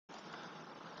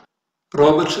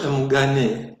Robert M.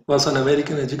 Gagne was an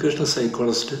American educational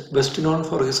psychologist best known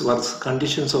for his work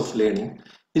Conditions of Learning,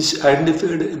 which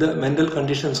identified the mental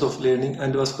conditions of learning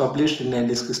and was published in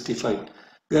 1965.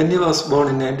 Gagne was born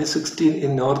in 1916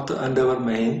 in North Andover,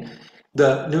 Maine,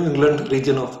 the New England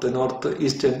region of the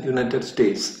northeastern United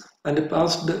States, and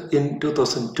passed in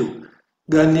 2002.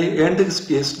 Gagne earned his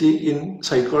PhD in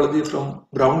psychology from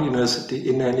Brown University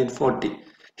in 1940.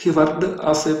 He worked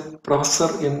as a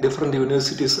professor in different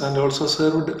universities and also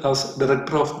served as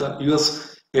director of the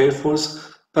US Air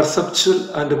Force Perceptual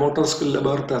and Motor Skill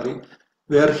Laboratory,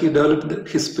 where he developed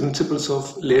his principles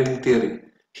of learning theory.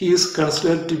 He is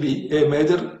considered to be a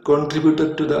major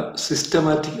contributor to the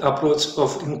systematic approach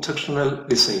of instructional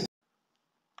design.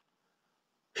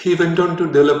 He went on to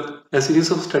develop a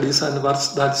series of studies and works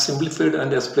that simplified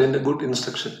and explained good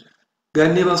instruction.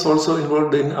 Gagne was also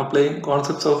involved in applying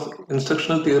concepts of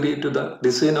instructional theory to the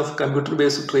design of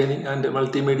computer-based training and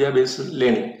multimedia-based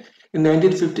learning. In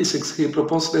 1956, he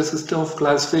proposed a system of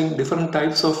classifying different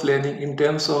types of learning in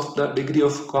terms of the degree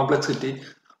of complexity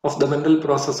of the mental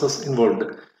processes involved.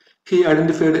 He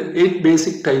identified 8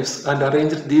 basic types and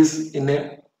arranged these in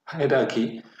a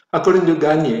hierarchy. According to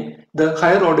Gagne, the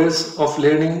higher orders of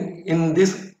learning in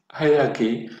this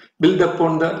hierarchy build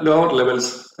upon the lower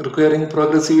levels, requiring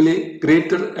progressively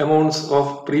greater amounts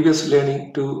of previous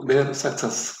learning to their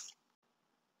success.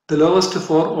 The lowest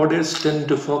 4 orders tend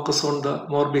to focus on the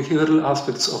more behavioral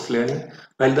aspects of learning,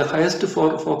 while the highest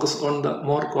 4 focus on the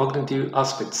more cognitive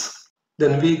aspects.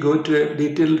 Then we go to a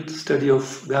detailed study of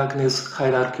Gagne'S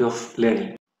hierarchy of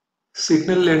learning.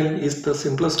 Signal learning is the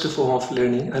simplest form of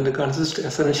learning and consists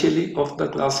essentially of the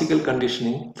classical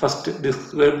conditioning first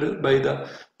described by the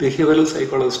behavioral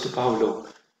psychologist Pavlov.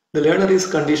 The learner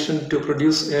is conditioned to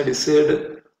produce a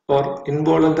desired or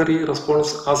involuntary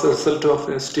response as a result of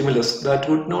a stimulus that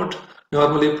would not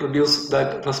normally produce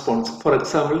that response. For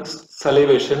example,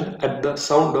 salivation at the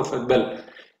sound of a bell.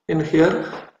 In here,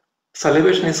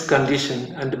 salivation is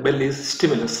condition and bell is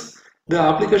stimulus. The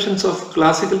applications of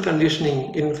classical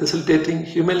conditioning in facilitating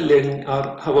human learning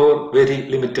are, however, very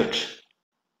limited.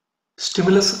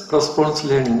 Stimulus-response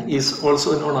learning is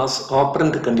also known as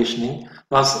operant conditioning,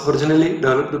 was originally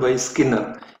developed by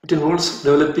Skinner. It involves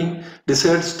developing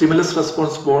desired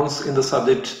stimulus-response bonds in the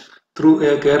subject through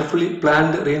a carefully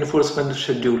planned reinforcement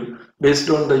schedule based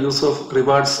on the use of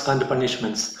rewards and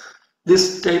punishments.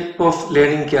 This type of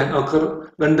learning can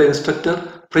occur when the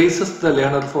instructor praises the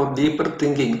learner for deeper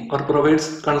thinking or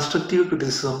provides constructive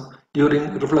criticism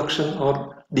during reflection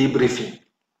or debriefing.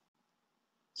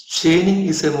 Chaining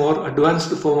is a more advanced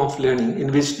form of learning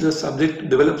in which the subject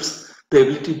develops the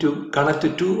ability to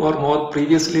connect 2 or more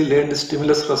previously learned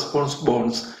stimulus-response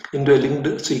bonds into a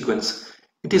linked sequence.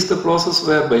 It is the process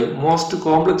whereby most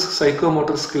complex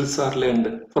psychomotor skills are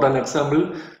learned. For an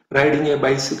example, riding a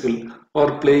bicycle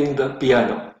or playing the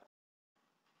piano.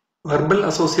 Verbal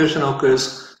association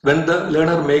occurs when the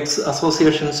learner makes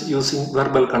associations using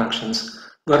verbal connections.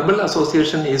 Verbal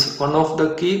association is one of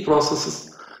the key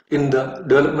processes in the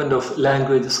development of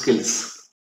language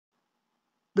skills.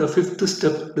 The 5th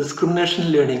step,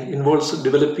 discrimination learning, involves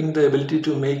developing the ability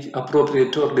to make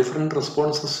appropriate or different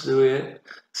responses to a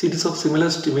series of similar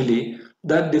stimuli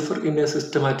that differ in a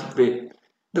systematic way.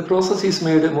 The process is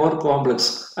made more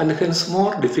complex and hence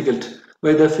more difficult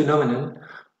by the phenomenon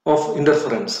of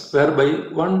interference, whereby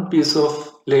one piece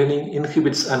of learning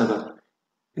inhibits another.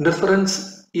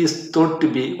 Interference is thought to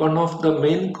be one of the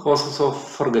main causes of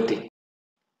forgetting.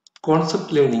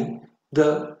 Concept learning,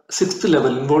 the 6th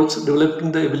level, involves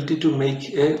developing the ability to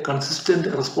make a consistent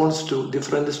response to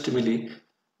different stimuli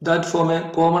that form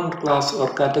a common class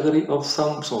or category of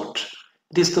some sort.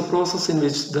 It is the process in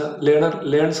which the learner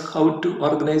learns how to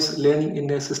organize learning in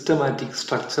a systematic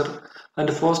structure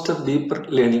and foster deeper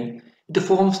learning. It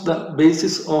forms the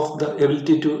basis of the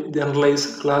ability to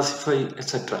generalize, classify,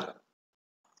 etc.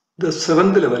 The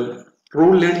 7th level,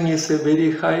 rule learning, is a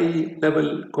very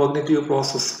high-level cognitive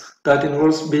process that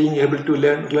involves being able to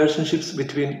learn relationships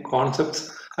between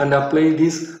concepts and apply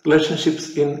these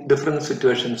relationships in different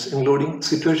situations, including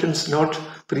situations not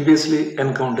previously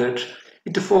encountered.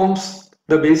 It forms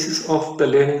the basis of the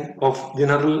learning of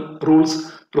general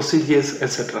rules, procedures,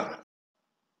 etc.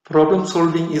 Problem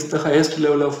solving is the highest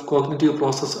level of cognitive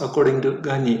process according to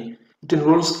Gagne. It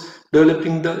involves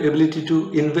developing the ability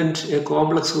to invent a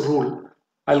complex rule,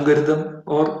 algorithm,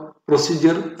 or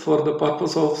procedure for the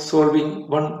purpose of solving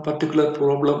one particular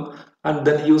problem and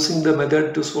then using the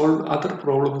method to solve other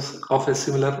problems of a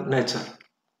similar nature.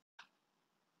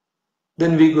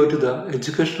 Then we go to the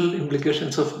educational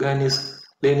implications of Gagne's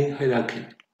learning hierarchy.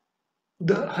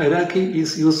 The hierarchy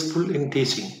is useful in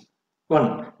teaching.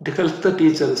 1. It helps the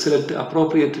teacher select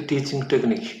appropriate teaching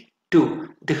technique. 2.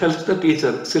 It helps the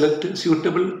teacher select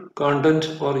suitable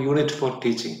content or unit for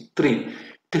teaching. 3.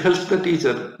 It helps the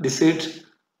teacher decide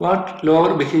what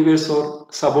lower behaviors or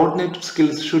subordinate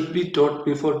skills should be taught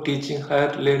before teaching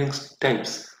higher learning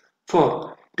types.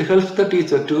 4. It helps the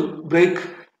teacher to break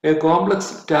a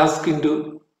complex task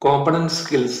into component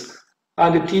skills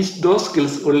and teach those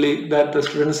skills only that the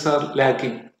students are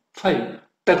lacking. 5.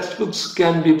 Textbooks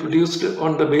can be produced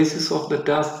on the basis of the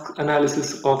task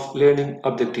analysis of learning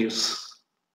objectives.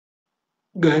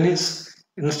 Gagne'S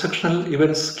instructional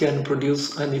events can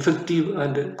produce an effective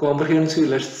and comprehensive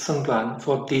lesson plan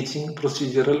for teaching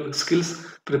procedural skills,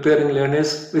 preparing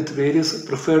learners with various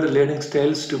preferred learning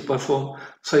styles to perform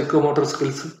psychomotor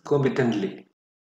skills competently.